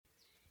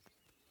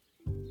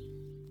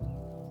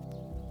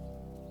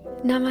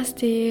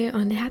Namaste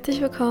und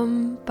herzlich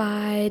willkommen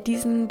bei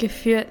diesen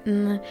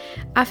geführten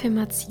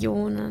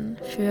Affirmationen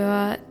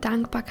für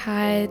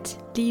Dankbarkeit,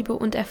 Liebe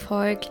und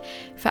Erfolg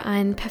für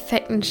einen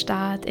perfekten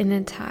Start in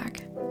den Tag.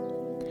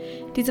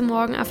 Diese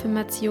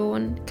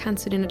Morgenaffirmation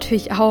kannst du dir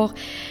natürlich auch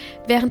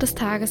während des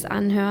Tages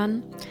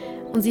anhören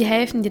und sie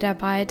helfen dir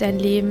dabei, dein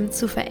Leben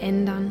zu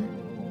verändern.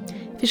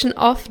 Wie schon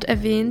oft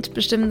erwähnt,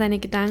 bestimmen deine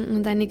Gedanken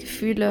und deine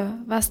Gefühle,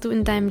 was du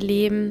in deinem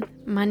Leben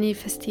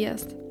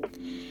manifestierst.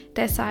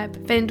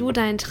 Deshalb, wenn du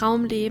dein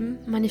Traumleben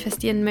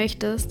manifestieren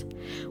möchtest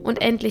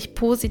und endlich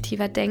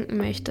positiver denken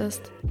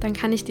möchtest, dann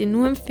kann ich dir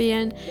nur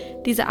empfehlen,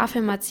 diese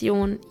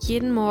Affirmation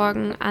jeden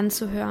Morgen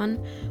anzuhören,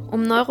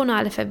 um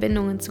neuronale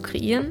Verbindungen zu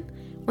kreieren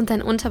und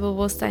dein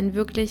Unterbewusstsein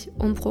wirklich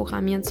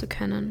umprogrammieren zu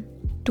können.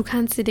 Du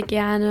kannst sie dir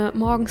gerne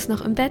morgens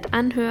noch im Bett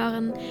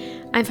anhören,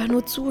 einfach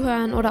nur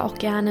zuhören oder auch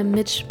gerne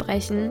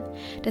mitsprechen.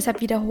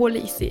 Deshalb wiederhole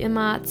ich sie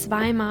immer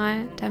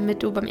 2-mal,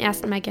 damit du beim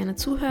ersten Mal gerne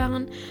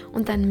zuhören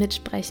und dann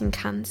mitsprechen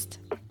kannst.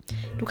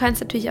 Du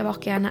kannst natürlich aber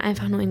auch gerne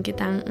einfach nur in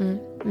Gedanken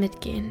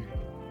mitgehen.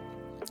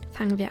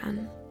 Fangen wir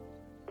an.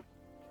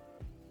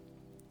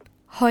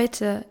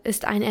 Heute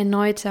ist ein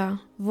erneuter,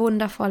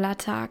 wundervoller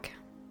Tag.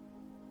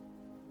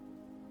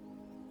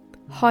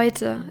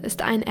 Heute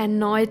ist ein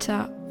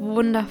erneuter,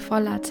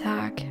 wundervoller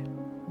Tag.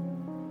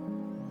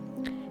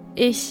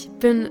 Ich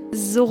bin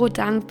so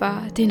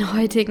dankbar, den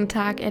heutigen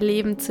Tag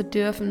erleben zu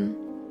dürfen.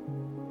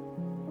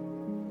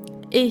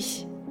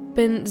 Ich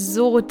bin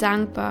so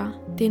dankbar,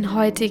 den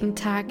heutigen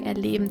Tag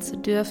erleben zu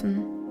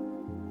dürfen.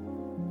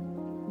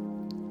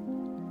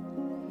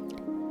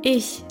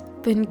 Ich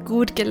bin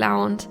gut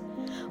gelaunt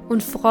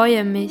und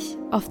freue mich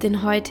auf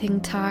den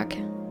heutigen Tag.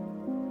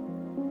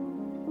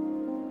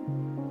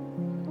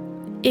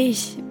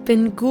 Ich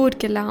bin gut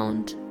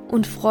gelaunt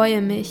und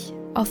freue mich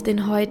auf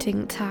den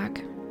heutigen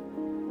Tag.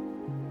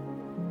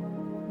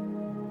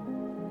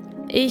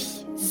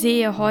 Ich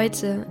sehe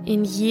heute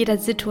in jeder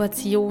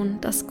Situation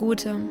das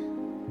Gute.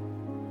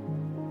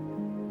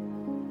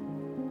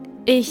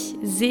 Ich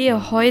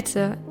sehe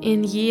heute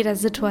in jeder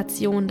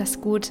Situation das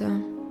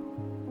Gute.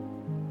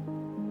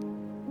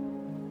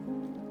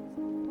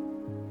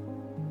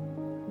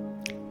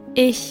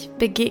 Ich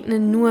begegne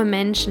nur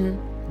Menschen,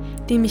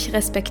 die mich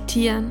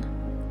respektieren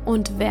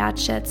und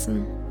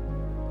wertschätzen.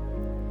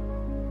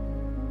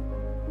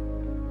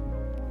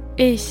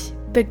 Ich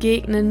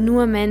begegne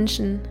nur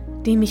Menschen,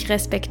 die mich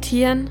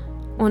respektieren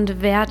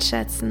und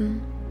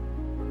wertschätzen.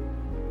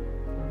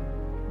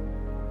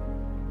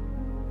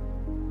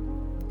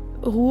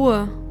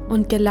 Ruhe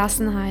und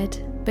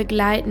Gelassenheit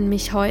begleiten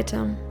mich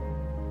heute.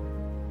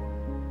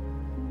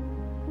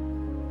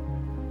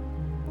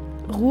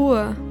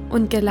 Ruhe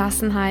und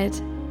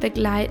Gelassenheit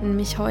begleiten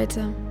mich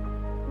heute.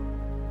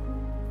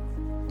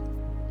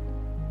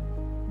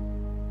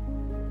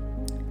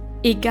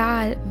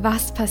 Egal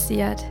was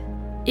passiert,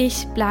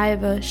 ich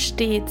bleibe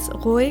stets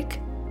ruhig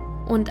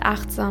und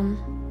achtsam.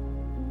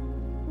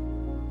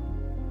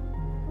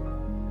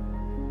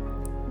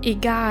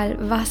 Egal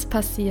was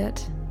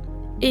passiert,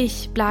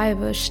 ich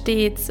bleibe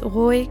stets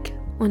ruhig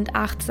und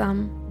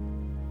achtsam.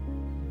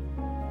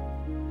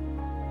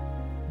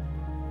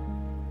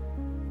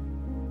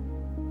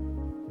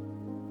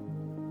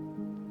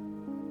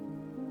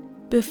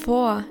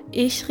 Bevor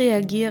ich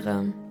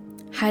reagiere,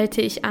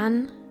 halte ich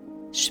an,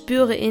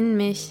 spüre in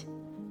mich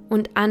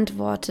und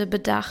antworte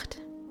bedacht.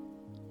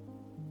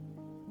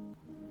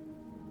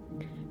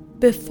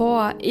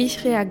 Bevor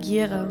ich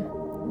reagiere,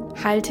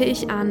 halte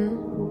ich an,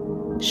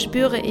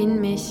 spüre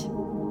in mich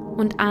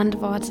und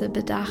antworte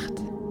bedacht.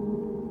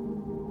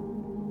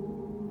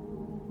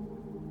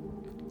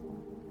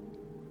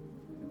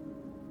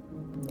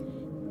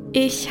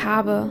 Ich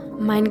habe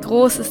mein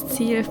großes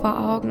Ziel vor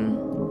Augen.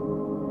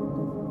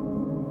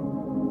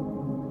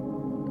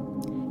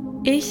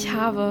 Ich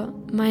habe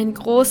mein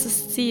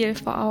großes Ziel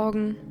vor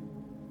Augen.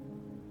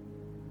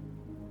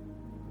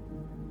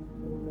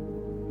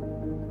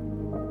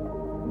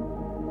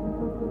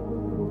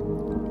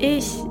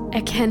 Ich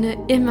erkenne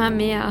immer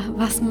mehr,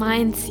 was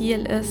mein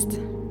Ziel ist.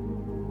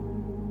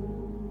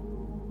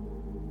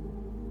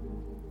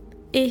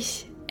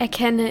 Ich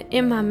erkenne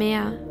immer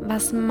mehr,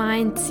 was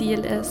mein Ziel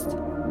ist.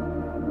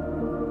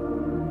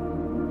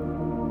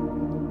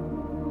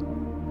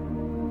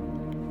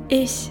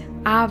 Ich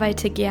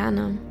arbeite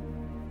gerne.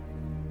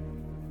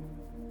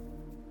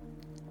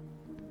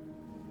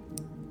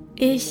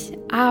 Ich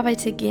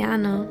arbeite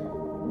gerne.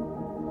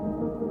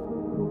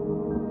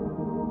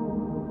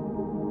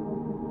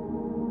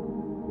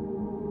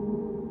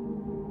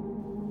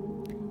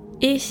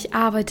 Ich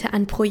arbeite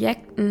an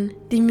Projekten,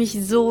 die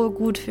mich so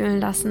gut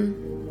fühlen lassen.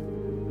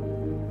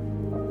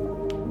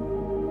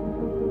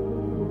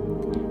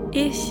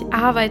 Ich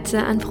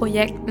arbeite an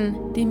Projekten,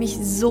 die mich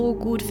so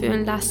gut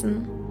fühlen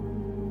lassen.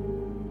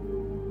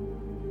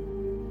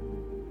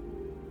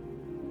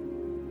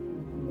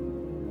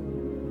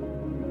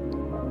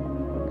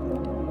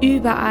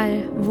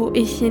 Überall, wo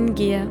ich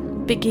hingehe,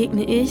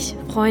 begegne ich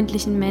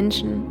freundlichen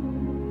Menschen.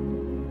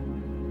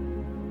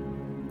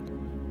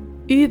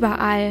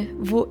 Überall,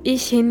 wo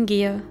ich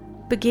hingehe,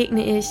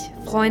 begegne ich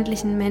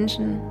freundlichen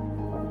Menschen.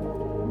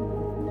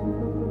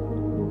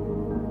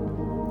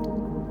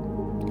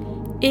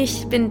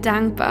 Ich bin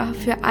dankbar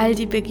für all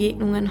die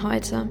Begegnungen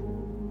heute.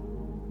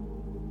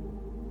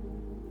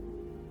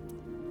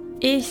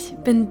 Ich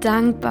bin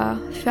dankbar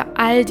für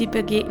all die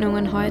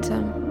Begegnungen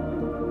heute.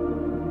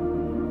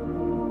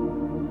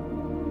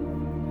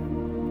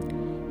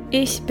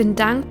 Ich bin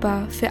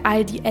dankbar für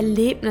all die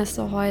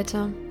Erlebnisse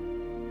heute.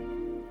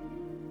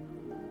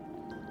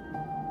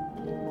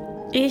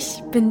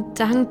 Ich bin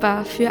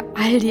dankbar für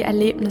all die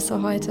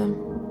Erlebnisse heute.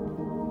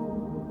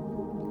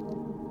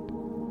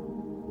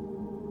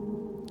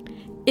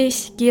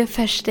 Ich gehe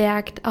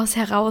verstärkt aus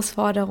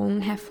Herausforderungen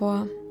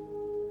hervor.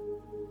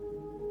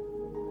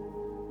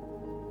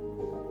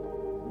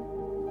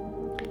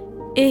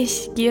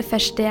 Ich gehe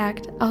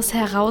verstärkt aus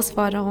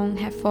Herausforderungen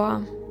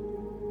hervor.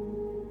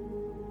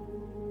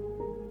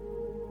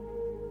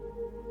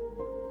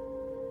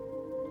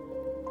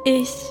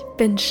 Ich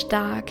bin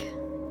stark.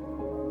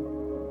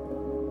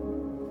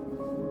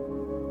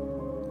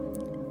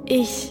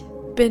 Ich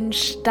bin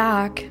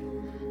stark.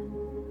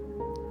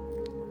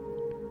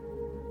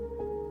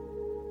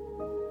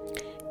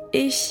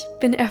 Ich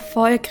bin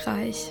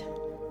erfolgreich.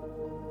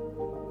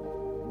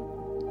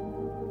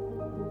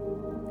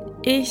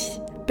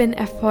 Ich bin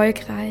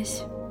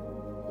erfolgreich.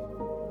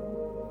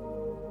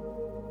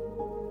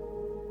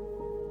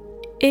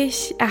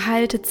 Ich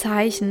erhalte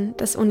Zeichen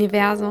des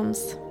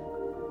Universums.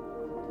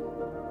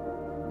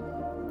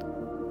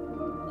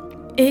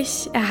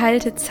 Ich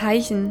erhalte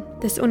Zeichen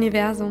des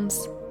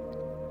Universums.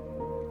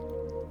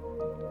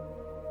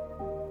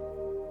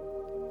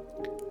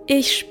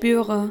 Ich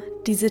spüre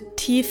diese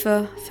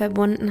tiefe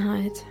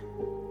Verbundenheit.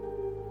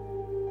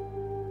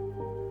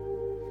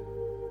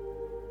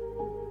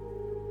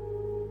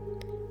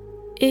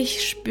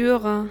 Ich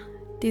spüre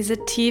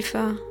diese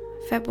tiefe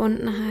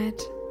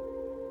Verbundenheit.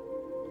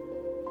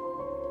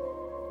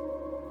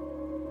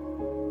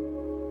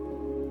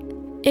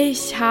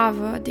 Ich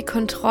habe die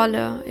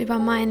Kontrolle über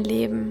mein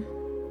Leben.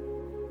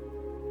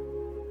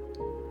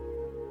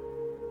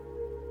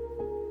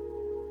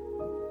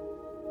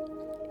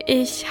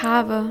 Ich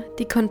habe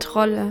die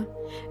Kontrolle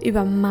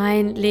über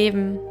mein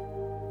Leben.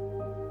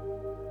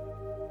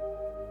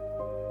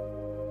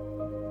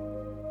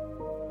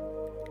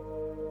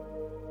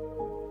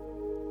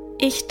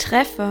 Ich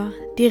treffe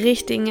die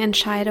richtigen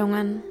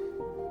Entscheidungen.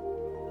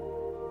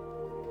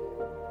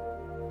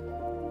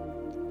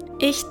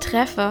 Ich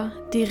treffe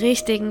die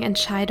richtigen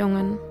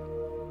Entscheidungen.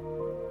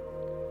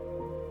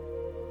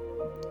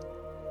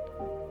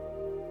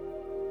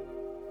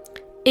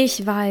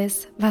 Ich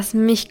weiß, was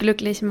mich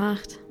glücklich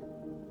macht.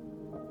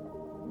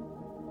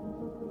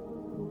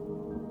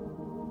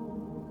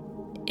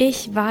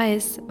 Ich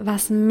weiß,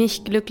 was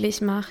mich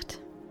glücklich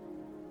macht.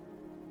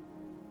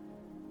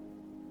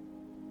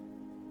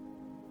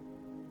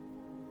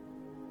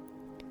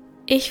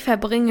 Ich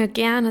verbringe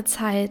gerne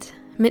Zeit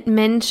mit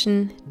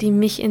Menschen, die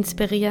mich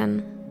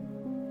inspirieren.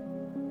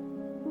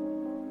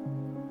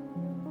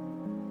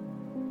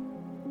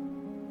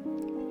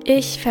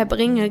 Ich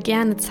verbringe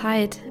gerne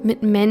Zeit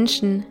mit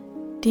Menschen,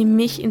 die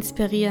mich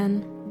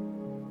inspirieren.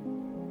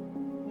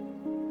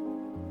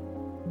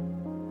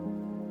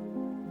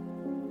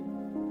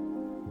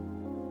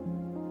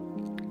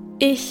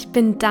 Ich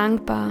bin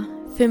dankbar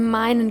für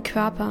meinen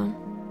Körper.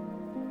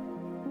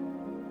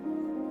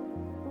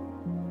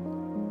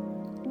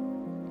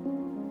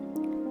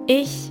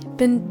 Ich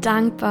bin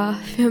dankbar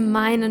für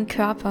meinen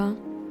Körper.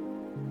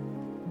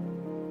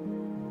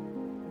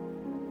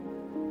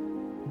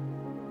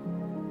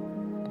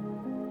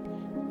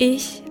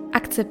 Ich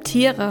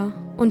akzeptiere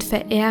und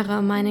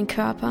verehre meinen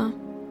Körper.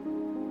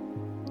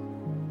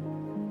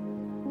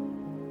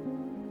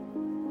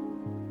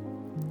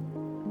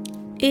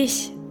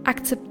 Ich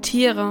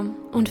akzeptiere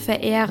und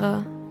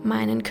verehre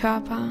meinen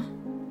Körper.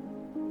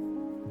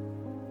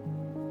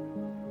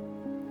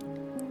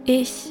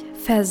 Ich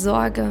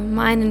versorge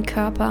meinen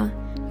Körper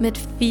mit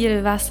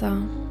viel Wasser.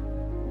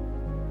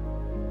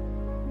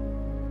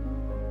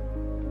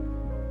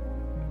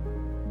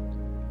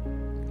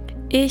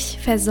 Ich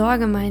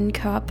versorge meinen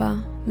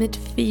Körper mit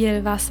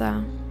viel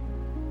Wasser.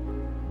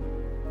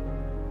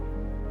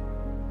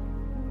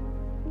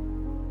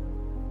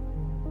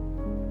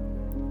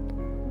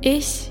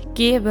 Ich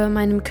gebe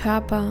meinem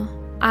Körper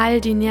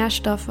all die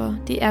Nährstoffe,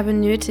 die er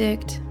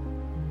benötigt.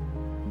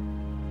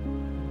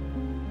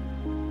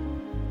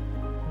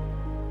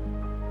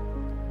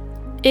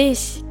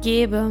 Ich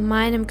gebe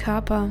meinem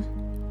Körper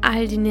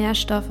all die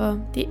Nährstoffe,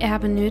 die er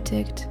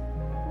benötigt.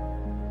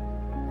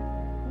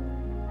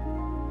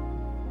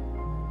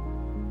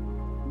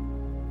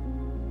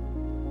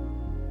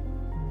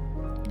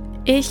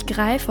 Ich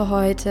greife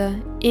heute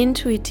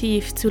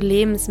intuitiv zu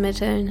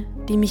Lebensmitteln,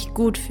 die mich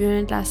gut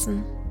fühlen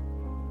lassen.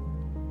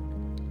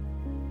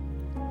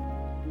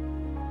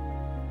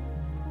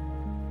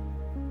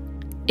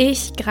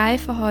 Ich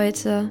greife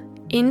heute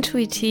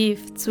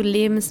intuitiv zu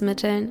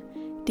Lebensmitteln,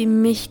 die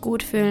mich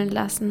gut fühlen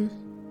lassen.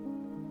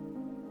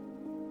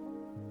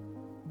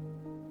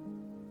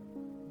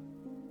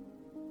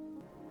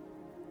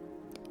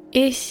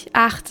 Ich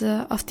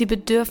achte auf die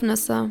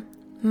Bedürfnisse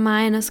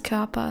meines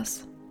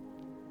Körpers.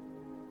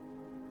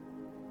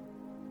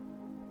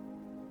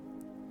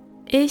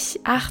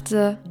 Ich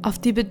achte auf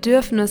die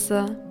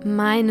Bedürfnisse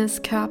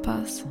meines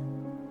Körpers.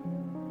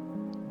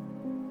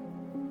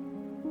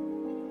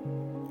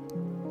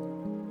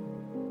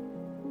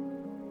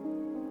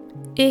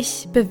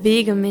 Ich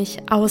bewege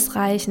mich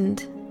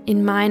ausreichend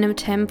in meinem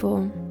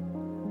Tempo.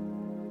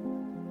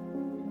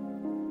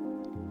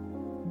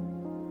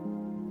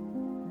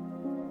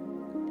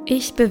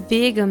 Ich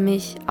bewege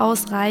mich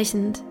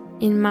ausreichend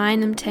in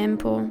meinem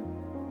Tempo.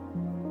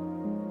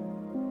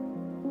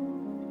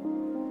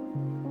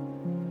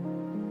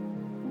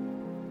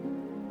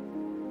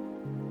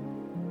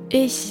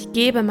 Ich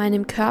gebe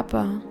meinem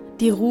Körper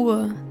die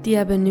Ruhe, die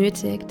er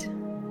benötigt.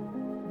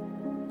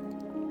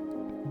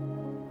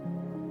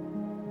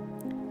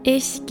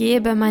 Ich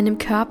gebe meinem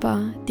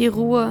Körper die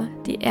Ruhe,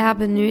 die er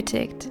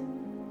benötigt.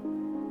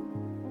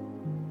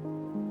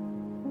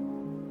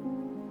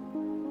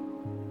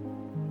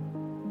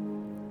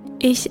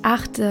 Ich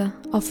achte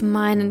auf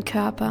meinen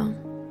Körper.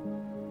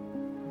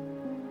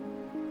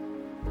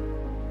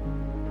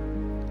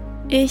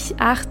 Ich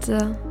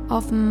achte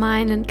auf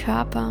meinen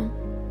Körper.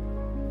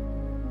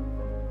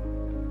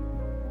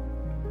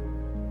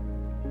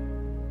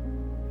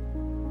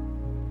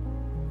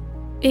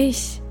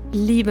 Ich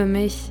liebe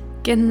mich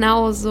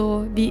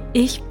genauso, wie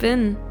ich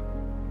bin.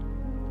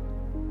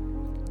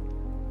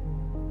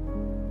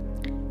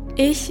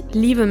 Ich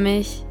liebe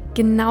mich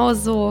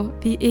genauso,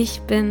 wie ich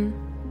bin.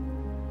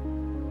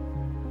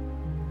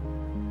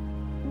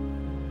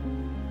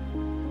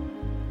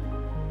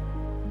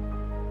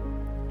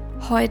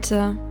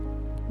 Heute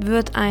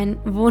wird ein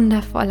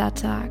wundervoller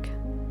Tag.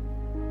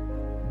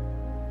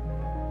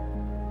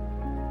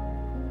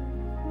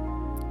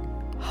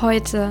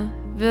 Heute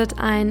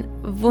wird ein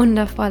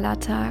wundervoller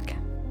Tag.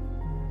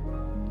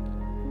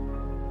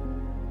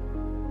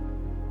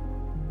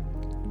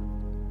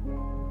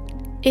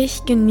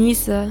 Ich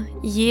genieße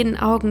jeden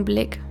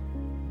Augenblick.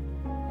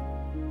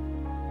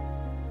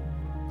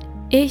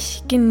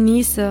 Ich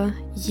genieße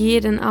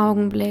jeden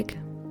Augenblick.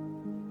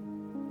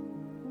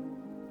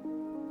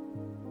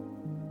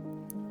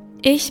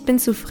 Ich bin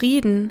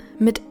zufrieden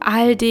mit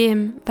all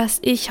dem, was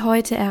ich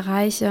heute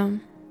erreiche.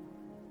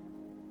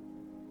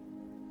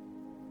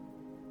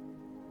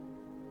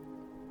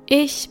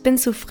 Ich bin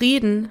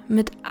zufrieden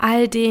mit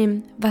all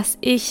dem, was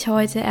ich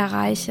heute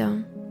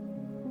erreiche.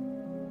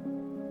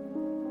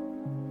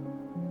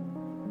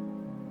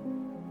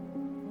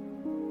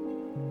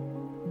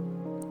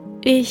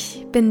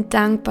 Ich bin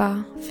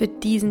dankbar für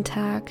diesen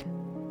Tag.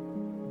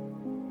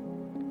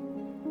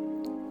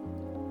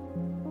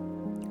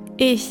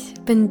 Ich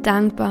bin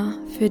dankbar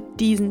für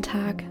diesen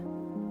Tag.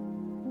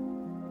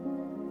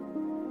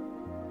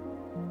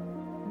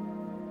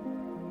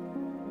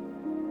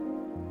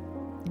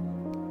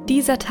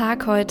 Dieser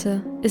Tag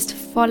heute ist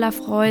voller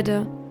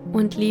Freude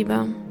und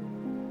Liebe.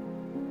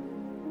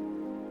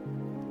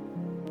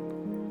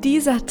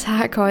 Dieser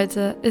Tag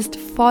heute ist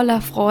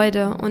voller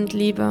Freude und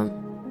Liebe.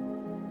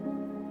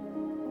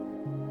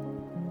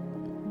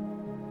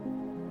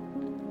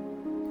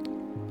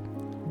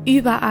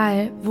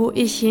 Überall, wo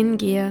ich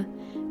hingehe,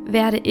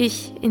 werde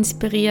ich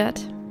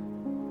inspiriert.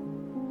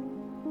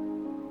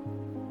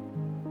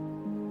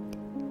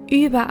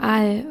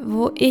 Überall,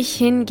 wo ich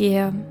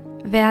hingehe,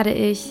 werde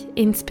ich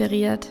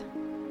inspiriert.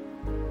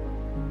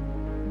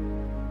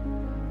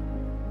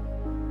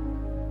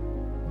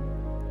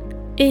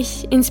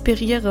 Ich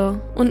inspiriere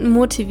und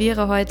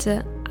motiviere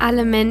heute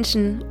alle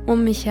Menschen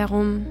um mich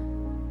herum.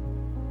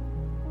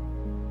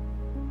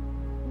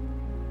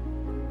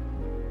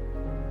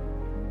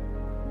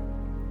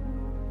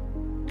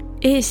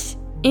 Ich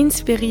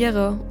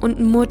inspiriere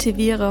und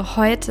motiviere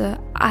heute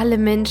alle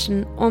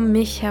Menschen um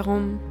mich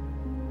herum.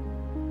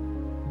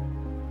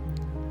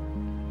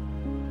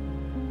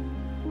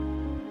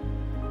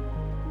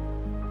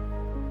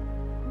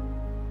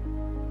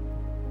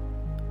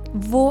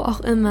 Wo auch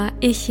immer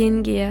ich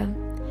hingehe,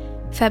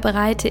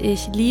 verbreite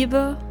ich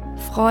Liebe,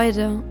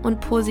 Freude und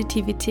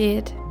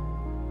Positivität.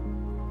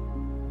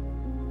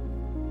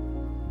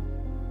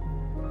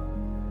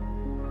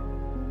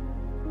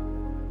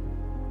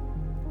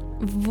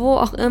 Wo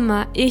auch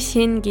immer ich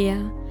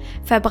hingehe,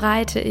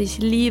 verbreite ich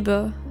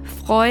Liebe,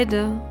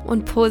 Freude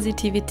und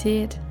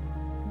Positivität.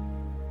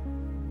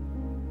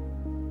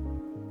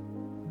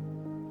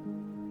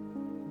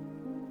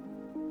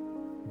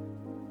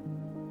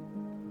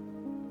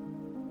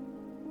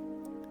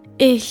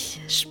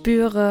 Ich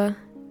spüre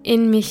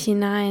in mich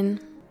hinein.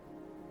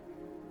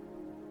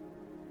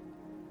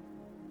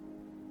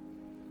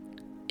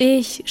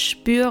 Ich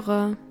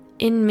spüre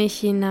in mich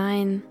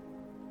hinein.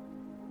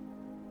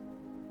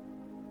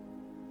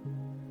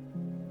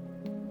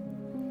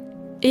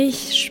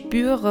 Ich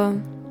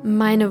spüre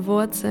meine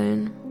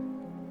Wurzeln.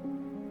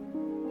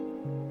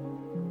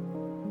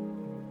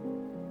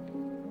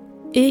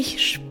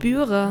 Ich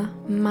spüre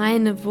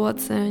meine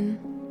Wurzeln.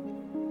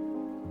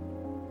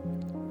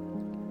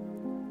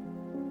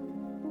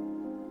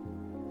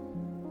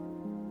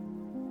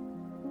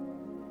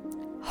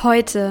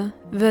 Heute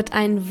wird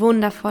ein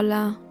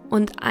wundervoller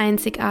und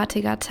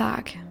einzigartiger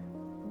Tag.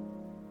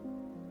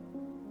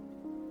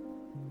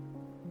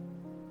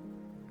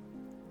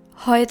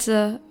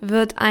 Heute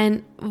wird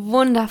ein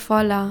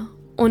wundervoller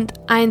und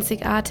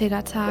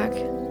einzigartiger Tag.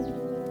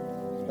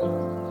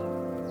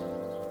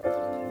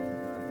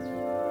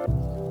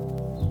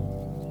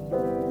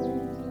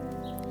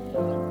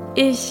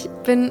 Ich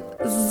bin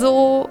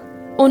so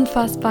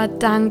unfassbar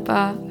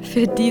dankbar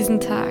für diesen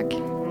Tag.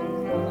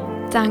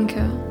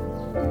 Danke.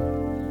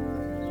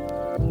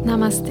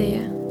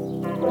 Namaste.